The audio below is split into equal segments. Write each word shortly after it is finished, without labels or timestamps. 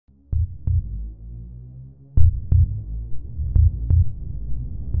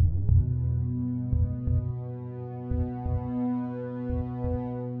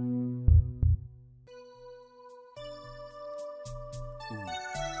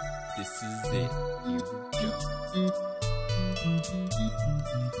This is it. Here we go.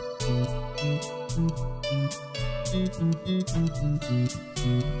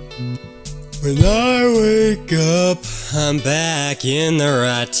 When I wake up, I'm back in the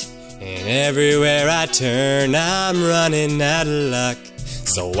rut, and everywhere I turn, I'm running out of luck.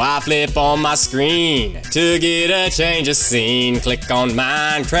 So I flip on my screen to get a change of scene. Click on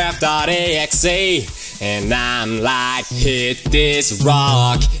Mindcraft.exe, and I'm like, hit this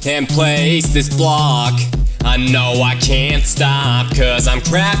rock and place this block. I know I can't stop, cause I'm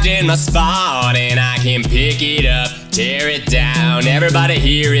crafting my spot, and I can pick it up, tear it down. Everybody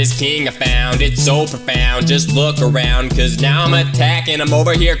here is king I found, it's so profound. Just look around, cause now I'm attacking. I'm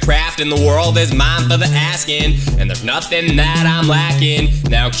over here crafting, the world is mine for the asking, and there's nothing that I'm lacking.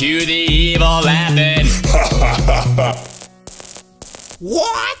 Now cue the evil laughing.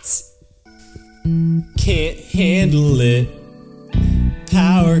 What? Can't handle it.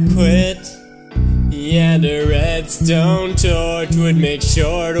 Power quit. Yeah, the redstone torch would make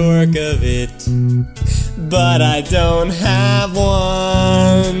short work of it, but I don't have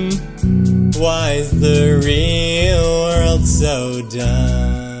one. Why is the real world so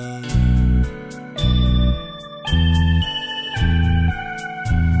dumb?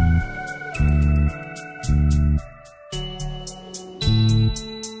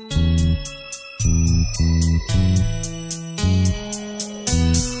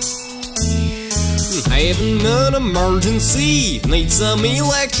 Having an emergency, need some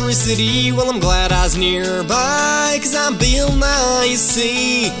electricity. Well, I'm glad I was nearby, cause I'm Bill Nye, you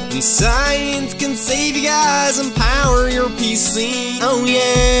see. And science can save you guys and power your PC. Oh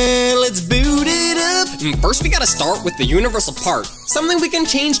yeah, let's boot it up. First we gotta start with the universal part, something we can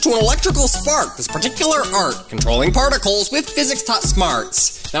change to an electrical spark. This particular art, controlling particles with physics taught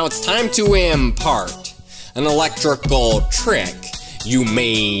smarts. Now it's time to impart an electrical trick you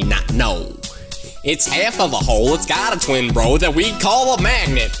may not know. It's half of a hole, it's got a twin bro that we call a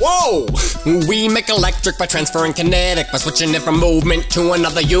magnet. Whoa! We make electric by transferring kinetic, by switching it from movement to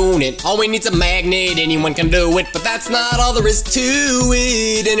another unit. All we need's a magnet, anyone can do it, but that's not all there is to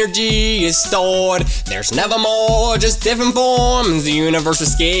it. Energy is stored, there's never more, just different forms. The universe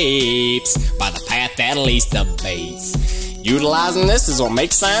escapes by the path that least debates. Utilizing this is what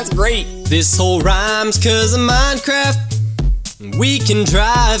makes science great. This whole rhymes cause of Minecraft. We can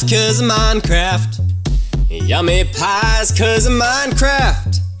drive cause of Minecraft. Yummy pies cause of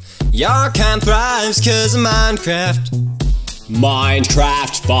Minecraft. Your kind thrives cause of Minecraft.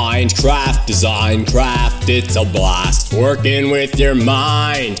 Minecraft, find craft, design craft. It's a blast working with your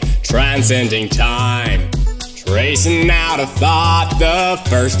mind, transcending time, tracing out a thought, the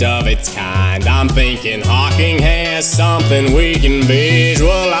first of its kind. I'm thinking Hawking has something we can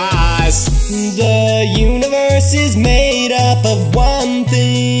visualize. The universe is made up of one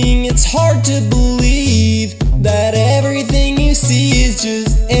thing. It's hard to believe that everything you see is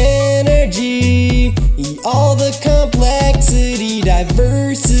just energy. All the complexity,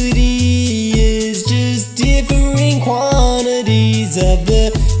 diversity is just differing quantities of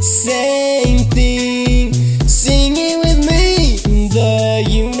the same thing. Sing it with me. The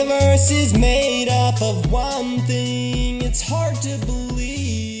universe is made up of one thing. It's hard to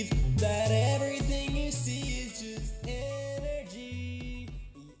believe that everything you see is just energy.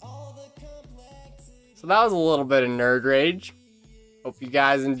 All the complexity. So that was a little bit of nerd rage. Hope you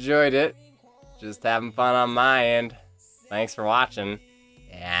guys enjoyed it. Just having fun on my end. Thanks for watching.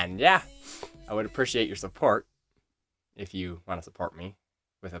 And yeah, I would appreciate your support if you want to support me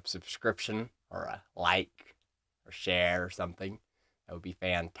with a subscription or a like or share or something. That would be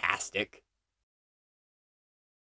fantastic.